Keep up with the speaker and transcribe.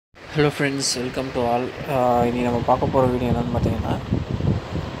Hello friends, welcome to all. இனி நம்ம பார்க்க போகிற வீடியோ என்னென்னு பார்த்தீங்கன்னா,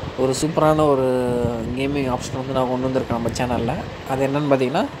 ஒரு சூப்பரான ஒரு கேமிங் ஆப்ஷன் வந்து நான் கொண்டு வந்திருக்கேன் நம்ம சேனலில். அது என்னென்னு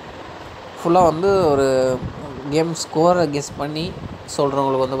பார்த்தீங்கன்னா, ஃபுல்லாக வந்து ஒரு கேம் ஸ்கோரை கெஸ் பண்ணி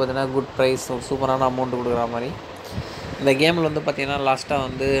சொல்கிறவங்களுக்கு வந்து பார்த்திங்கன்னா குட் ப்ரைஸ், ஒரு சூப்பரான அமௌண்ட் கொடுக்குற மாதிரி. இந்த கேமில் வந்து பார்த்திங்கன்னா லாஸ்ட்டாக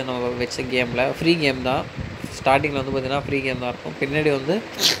வந்து நம்ம வச்ச கேமில் ஃப்ரீ கேம் தான். ஸ்டார்டிங்கில் வந்து பார்த்திங்கன்னா ஃப்ரீ கேம் தான் இருக்கும். பின்னாடி வந்து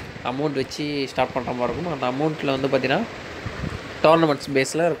அமௌண்ட் வச்சு ஸ்டார்ட் பண்ணுற மாதிரி இருக்கும். அந்த அமௌண்ட்டில் வந்து பார்த்திங்கன்னா டோர்னமெண்ட்ஸ்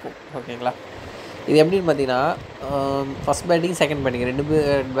பேஸில் இருக்கும். ஓகேங்களா? இது எப்படின்னு பார்த்தீங்கன்னா, ஃபஸ்ட் பேட்டிங் செகண்ட் பேட்டிங் 2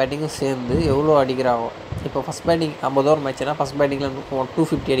 பேட்டிங்கும் சேர்ந்து எவ்வளோ அடிக்கிறாங்க. இப்போ ஃபஸ்ட் பேட்டிங் 50 ஓவர் மேட்ச்னா ஃபஸ்ட் பேட்டிங்கில்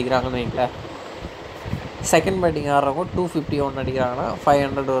 250 அடிக்கிறாங்கன்னு வைங்களேன். செகண்ட் பேட்டிங் ஆடுறவங்க 251 அடிக்கிறாங்கன்னா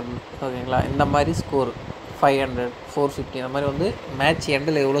 500 வரும். ஓகேங்களா? இந்த மாதிரி ஸ்கோர் 500, 450 இந்த மாதிரி வந்து மேட்ச்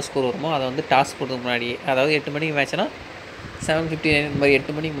எண்டில் எவ்வளோ ஸ்கோர் வருமோ அதை வந்து டாஸ் போடுறதுக்கு முன்னாடியே, அதாவது 8 மணிக்கு மேட்ச்னா 7:59 இந்த மாதிரி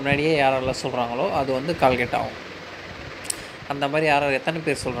 8 மணிக்கு முன்னாடியே யாரெல்லாம் சொல்கிறாங்களோ அது வந்து கால்குலேட் ஆகும். அந்த மாதிரி யார் எத்தனை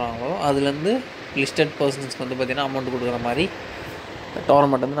பேர் சொல்கிறாங்களோ அதுலேருந்து லிஸ்டட் பர்சன்ஸ்க்கு வந்து பார்த்திங்கன்னா அமௌண்ட் கொடுக்குற மாதிரி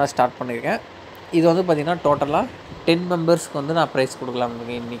டோர்னமெண்ட் வந்து நான் ஸ்டார்ட் பண்ணியிருக்கேன். இது வந்து பார்த்திங்கன்னா டோட்டலாக 10 மெம்பர்ஸ்க்கு வந்து நான் ப்ரைஸ் கொடுக்கலாம்னு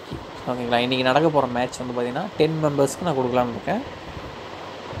இருக்கேன் இன்றைக்கி. ஓகேங்களா? இன்றைக்கி நடக்க போகிற மேட்ச் வந்து பார்த்திங்கன்னா 10 மெம்பர்ஸ்க்கு நான் கொடுக்கலாம்னு இருக்கேன்.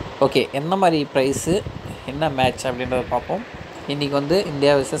 ஓகே, என்ன மாதிரி ப்ரைஸு, என்ன மேட்ச் அப்படின்றத பார்ப்போம். இன்றைக்கி வந்து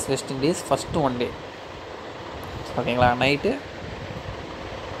India vs west Indies first one day. ஓகேங்களா? நைட்டு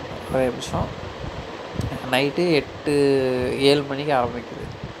ஒரே நிமிஷம், நைட்டு 7 மணிக்கு ஆரம்பிக்குது.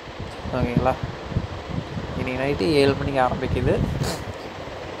 ஓகேங்களா? இன்றைக்கி நைட்டு 7 மணிக்கு ஆரம்பிக்குது.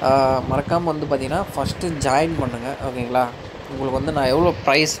 மறக்காமல் வந்து பார்த்திங்கன்னா ஃபஸ்ட்டு ஜாயின் பண்ணுங்கள். ஓகேங்களா? உங்களுக்கு வந்து நான் எவ்வளோ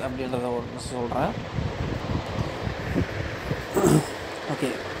ப்ரைஸ் அப்படின்றத ஒன்று சொல்கிறேன். ஓகே,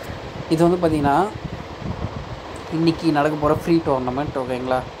 இது வந்து பார்த்திங்கன்னா இன்றைக்கி நடக்க போகிற ஃப்ரீ டோர்னமெண்ட்.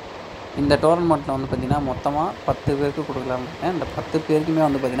 ஓகேங்களா? இந்த டோர்னமெண்ட்டில் வந்து பார்த்திங்கன்னா மொத்தமாக 10 பேருக்கு கொடுக்கலாம்னு இருக்கேன். இந்த 10 பேருக்குமே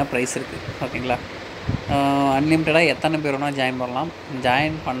வந்து பார்த்திங்கன்னா ப்ரைஸ் இருக்குது. ஓகேங்களா? அன்லிமிட்டடாக எத்தனை பேர் வேணால் ஜாயின் பண்ணலாம்.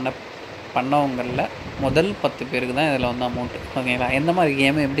 ஜாயின் பண்ணவங்களில் முதல் 10 பேருக்கு தான் இதில் வந்து அமௌண்ட்டு. ஓகேங்களா? எந்த மாதிரி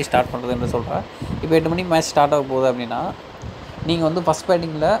கேமு எப்படி ஸ்டார்ட் பண்ணுறதுன்னு சொல்கிறேன். இப்போ 8 மணிக்கு மேட்ச் ஸ்டார்ட் ஆக போகுது அப்படின்னா, நீங்கள் வந்து ஃபஸ்ட்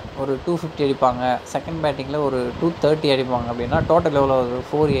பேட்டிங்கில் ஒரு 250 அடிப்பாங்க, செகண்ட் பேட்டிங்கில் ஒரு 230 அடிப்பாங்க அப்படின்னா டோட்டல் எவ்வளோ ஆகுது?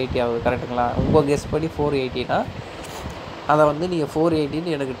 480 ஆகுது. கரெக்டுங்களா? உங்கள் கெஸ் படி 480னா அதை வந்து நீங்கள்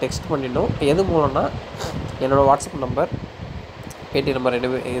 480ன்னு எனக்கு டெக்ஸ்ட் பண்ணிவிடும். எது மூலம்னா என்னோடய வாட்ஸ்அப் நம்பர், பேடிஎம் நம்பர்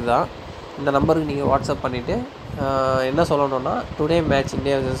இதுதான். இந்த நம்பருக்கு நீங்கள் வாட்ஸ்அப் பண்ணிவிட்டு என்ன சொல்லணுன்னா, today match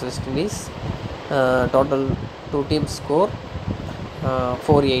India vs west Indies, total 2 teams score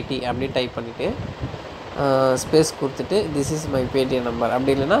 480 அப்படின்னு டைப் பண்ணிவிட்டு ஸ்பேஸ் கொடுத்துட்டு this is my Paytm number,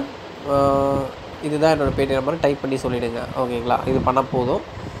 அப்படி இல்லைன்னா இதுதான் என்னோடய பேடிஎம் நம்பர் டைப் பண்ணி சொல்லிவிடுங்க. ஓகேங்களா? இது பண்ண போதும்.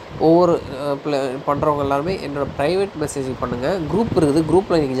 ஒவ்வொரு பண்ணுறவங்க எல்லாருமே என்னோடய ப்ரைவேட் மெசேஜ் பண்ணுங்கள். குரூப் இருக்குது,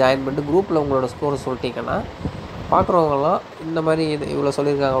 குரூப்பில் நீங்கள் ஜாயின் பண்ணிட்டு குரூப்பில் உங்களோட ஸ்கோரை சொல்லிட்டீங்கன்னா பார்க்குறவங்களாம் இந்த மாதிரி இது இவ்வளோ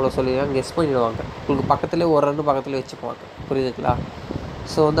சொல்லியிருக்காங்க அவ்வளோ சொல்லியிருக்காங்க கெஸ் பண்ணிடுவாங்க. உங்களுக்கு பக்கத்துலேயே ஒரு ரெண்டு பக்கத்துலேயே வச்சுக்குவாங்க. புரியுதுங்களா?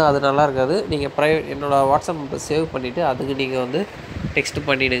 ஸோ வந்து அது நல்லா இருக்காது. நீங்கள் என்னோடய வாட்ஸ்அப் நம்பர் சேவ் பண்ணிவிட்டு அதுக்கு நீங்கள் வந்து டெக்ஸ்ட்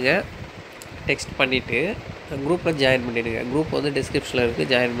பண்ணிவிடுங்க. டெக்ஸ்ட் பண்ணிவிட்டு குரூப்பில் ஜாயின் பண்ணிவிடுங்க. குரூப் வந்து டிஸ்கிரிப்ஷனில் இருக்குது,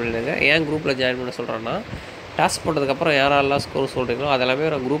 ஜாயின் பண்ணிவிடுங்க. ஏன் குரூப்பில் ஜாயின் பண்ண சொல்கிறேன்னா, டாஸ்க் போட்டதுக்கப்புறம் யாரெல்லாம் ஸ்கோர் சொல்கிறீங்களோ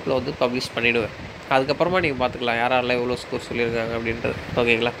அதெல்லாமே நான் குரூப்பில் வந்து பப்ளிஷ் பண்ணிவிடுவேன். அதுக்கப்புறமா நீங்கள் பார்த்துக்கலாம் யாரெல்லாம் எவ்வளோ ஸ்கோர் சொல்லியிருக்காங்க அப்படின்றது.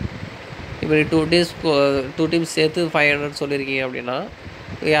 ஓகேங்களா? இப்போ 2 டீம்ஸ் சேர்த்து 500 சொல்லியிருக்கீங்க அப்படின்னா,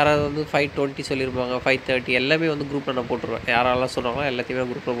 யாராவது வந்து 520 சொல்லியிருப்பாங்க, 530 எல்லாமே வந்து குரூப்பில் நான் போட்டுருவேன். யாரெல்லாம் சொல்கிறாங்களோ எல்லாத்தையுமே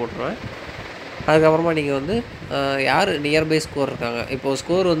குரூப்பில் போட்டுருவேன். அதுக்கப்புறமா நீங்கள் வந்து யார் நியர்பை ஸ்கோர் இருக்காங்க. இப்போது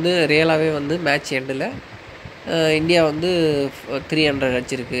ஸ்கோர் வந்து ரியலாகவே வந்து மேட்ச் எண்டில் இந்தியா வந்து 300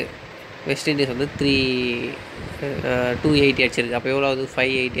 அடிச்சிருக்கு, வெஸ்ட் இண்டீஸ் வந்து 280 அடிச்சிருக்கு. அப்போ எவ்வளோ ஆகுது?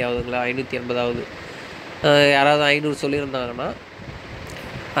 580 ஆகுதுங்களா? 580 ஆகுது. யாராவது 500 சொல்லியிருந்தாங்கன்னா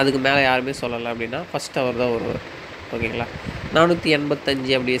அதுக்கு மேலே யாருமே சொல்லலை அப்படின்னா ஃபஸ்ட் அவர் தான் வருவார். ஓகேங்களா?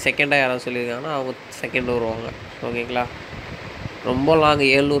 485 அப்படி செகண்டாக யாராவது சொல்லியிருக்காங்கன்னா அவங்க செகண்ட் வருவாங்க. ஓகேங்களா? ரொம்ப லாங்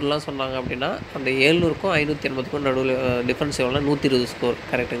 700லாம் சொன்னாங்க அப்படின்னா அந்த 700க்கும் 580க்கும் நடுவில் டிஃப்ரென்ஸ் எவ்வளோனா 120 ஸ்கோர்.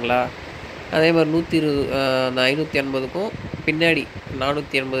 கரெக்டுங்களா? அதே மாதிரி 120 அந்த 580க்கும் பின்னாடி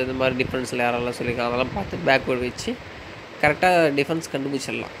 480 இந்த மாதிரி டிஃப்ரென்ஸில் யாரெல்லாம் சொல்லியிருக்காங்க அதெல்லாம் பார்த்து பேக்வேர்டு வச்சு கரெக்டாக டிஃபென்ஸ்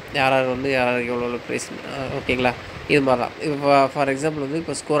கண்டுபிடிச்சிடலாம். யாராவது வந்து யாராருக்கு எவ்வளோ ப்ரைஸ். ஓகேங்களா? இது மாதிரி தான். இப்போ ஃபார் எக்ஸாம்பிள் வந்து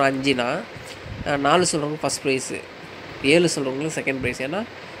இப்போ ஸ்கோர் 5னா 4 சொல்கிறவங்க ஃபஸ்ட் ப்ரைஸு, 7 சொல்கிறவங்களுக்கு செகண்ட் ப்ரைஸ். ஏன்னா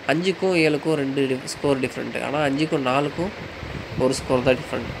 5க்கும் 7க்கும் 2 ஸ்கோர் டிஃப்ரெண்ட்டு. ஆனால் 5க்கும் 4க்கும் ஒரு ஸ்கோர் தான்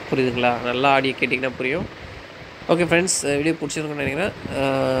டிஃப்ரெண்ட். புரியுதுங்களா? நல்லா ஆடியோ கேட்டிங்கன்னா புரியும். ஓகே ஃப்ரெண்ட்ஸ், வீடியோ பிடிச்சிருக்குன்னு நினைக்கிறேன்.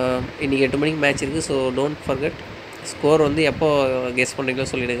 இன்றைக்கி 8 மணிக்கு மேட்ச் இருக்குது. ஸோ டோன்ட் ஃபர்கெட், ஸ்கோர் வந்து எப்போ கெஸ் பண்ணுறீங்களோ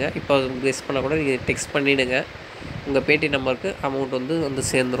சொல்லிவிடுங்க. இப்போ கெஸ் பண்ணால் கூட நீங்கள் டெக்ஸ்ட் பண்ணிவிடுங்க. உங்கள் பேடிஎம் நம்பருக்கு அமௌண்ட் வந்து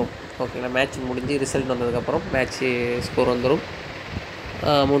சேர்ந்துடும். ஓகேங்களா? மேட்ச் முடிஞ்சு ரிசல்ட் வந்ததுக்கப்புறம் மேட்ச்சு ஸ்கோர் வந்துடும்,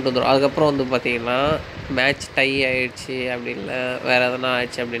 அமௌண்ட் வந்துடும். அதுக்கப்புறம் வந்து பார்த்திங்கன்னா மேட்ச் டை ஆகிடுச்சு அப்படி இல்லை வேறு எதனா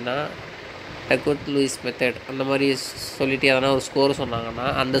ஆயிடுச்சு அப்படின்னா டக்வர்த் லூயிஸ் மெத்தட் அந்த மாதிரி சொல்லிட்டு எதனா ஒரு ஸ்கோர் சொன்னாங்கன்னா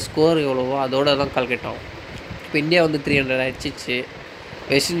அந்த ஸ்கோர் எவ்வளவோ அதோட தான் கால்குலேட் ஆகும். இப்போ இந்தியா வந்து 300 அடிச்சிச்சு,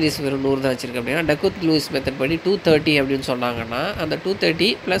 வெஸ்ட் இண்டீஸ் வெறும் 100 தான் வச்சிருக்கு அப்படின்னா டக்வர்த் லூயிஸ் மெத்தட் படி 230 அப்படின்னு சொன்னாங்கன்னா அந்த 230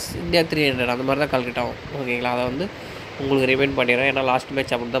 ப்ளஸ் இந்தியா 300 அந்த மாதிரி தான் கால்குலேட் ஆகும். ஓகேங்களா, அதை வந்து உங்களுக்கு ரிமைண்ட் பண்ணிடுறேன், ஏன்னா லாஸ்ட்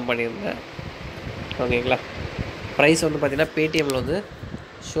மேட்ச் அப்படி தான் பண்ணியிருந்தேன். ஓகேங்களா, ப்ரைஸ் வந்து பார்த்திங்கன்னா பேடிஎம்மில் வந்து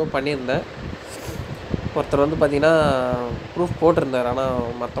ஷோ பண்ணியிருந்தேன். ஒருத்தர் வந்து பார்த்திங்கன்னா ப்ரூஃப் போட்டிருந்தார்,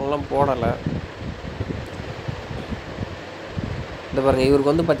 ஆனால் மற்றவங்களாம் போடலை. இந்த பாருங்கள்,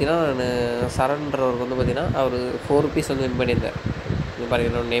 இவருக்கு வந்து பார்த்திங்கன்னா நான் சரண்ன்றவருக்கு வந்து பார்த்திங்கன்னா அவர் 4 rupees வந்து வின் பண்ணியிருந்தார். இது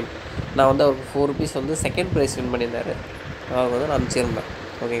பாருங்கள் என்னோட நேம். நான் வந்து அவருக்கு 4 rupees வந்து செகண்ட் ப்ரைஸ் வின் பண்ணியிருந்தார். அவருக்கு வந்து நான் அனுப்பிச்சிருந்தேன்.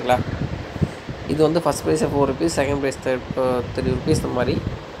 ஓகேங்களா, இது வந்து ஃபஸ்ட் ப்ரைஸை 4 rupees, செகண்ட் ப்ரைஸ் 3 rupees இந்த மாதிரி.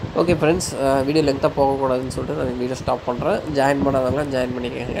 ஓகே ஃப்ரெண்ட்ஸ், வீடியோ லென்த்தாக போகக்கூடாதுன்னு சொல்லிட்டு நான் வீடியோ ஸ்டாப் பண்ணுறேன். ஜாயின் பண்ணாதவங்களாம் ஜாயின்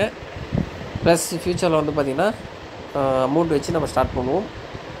பண்ணிக்கோங்க. ப்ளஸ் ஃப்யூச்சரில் வந்து பார்த்திங்கன்னா அமௌண்ட் வச்சு நம்ம ஸ்டார்ட் பண்ணுவோம்.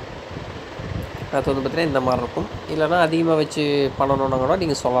 அது வந்து பார்த்திங்கன்னா இந்த மாதிரி இருக்கும். இல்லைனா அதிகமாக வச்சு பண்ணணுன்னா கூட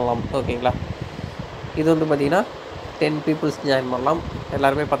நீங்கள் சொல்லலாம். ஓகேங்களா, இது வந்து பார்த்திங்கன்னா 10 பீப்புள்ஸ் ஜாயின் பண்ணலாம்.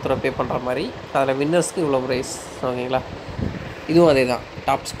 எல்லாருமே 10 ரூபா பே பண்ணுற மாதிரி. அதில் வின்னர்ஸ்க்கு இவ்வளோ ப்ரைஸ். ஓகேங்களா, இதுவும் அதே தான்.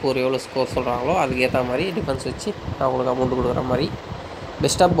 டாப் ஸ்கோர் எவ்வளோ ஸ்கோர் சொல்கிறாங்களோ அதுக்கு ஏற்ற மாதிரி டிஃபென்ஸ் வச்சு அவங்களுக்கு அமௌண்ட் கொடுக்குற மாதிரி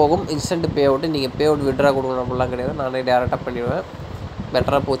பெஸ்ட்டாக போகும். இன்ஸ்டன்ட் பே அவுட்டு, நீங்கள் பே அவுட் விட்ரா கொடுக்கணும் அப்படிலாம் கிடையாது. நானே டேரெக்டாக பண்ணிடுவேன்.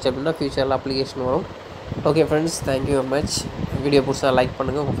 பெட்டராக போச்சு அப்படின்னா ஃப்யூச்சரில் அப்ளிகேஷன் வரும். Okay friends, thank you very much. Video பிடிச்சா லைக்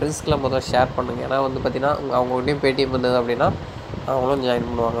பண்ணுங்கள், உங்கள் ஃப்ரெண்ட்ஸ்க்கெலாம் முதல்ல ஷேர் பண்ணுங்கள். ஏன்னா வந்து பார்த்திங்கன்னா அவங்ககிட்டையும் பேடிஎம் இருந்தது அப்படின்னா அவங்களும் ஜாயின்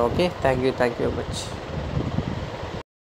பண்ணுவாங்க. Okay, thank you very much.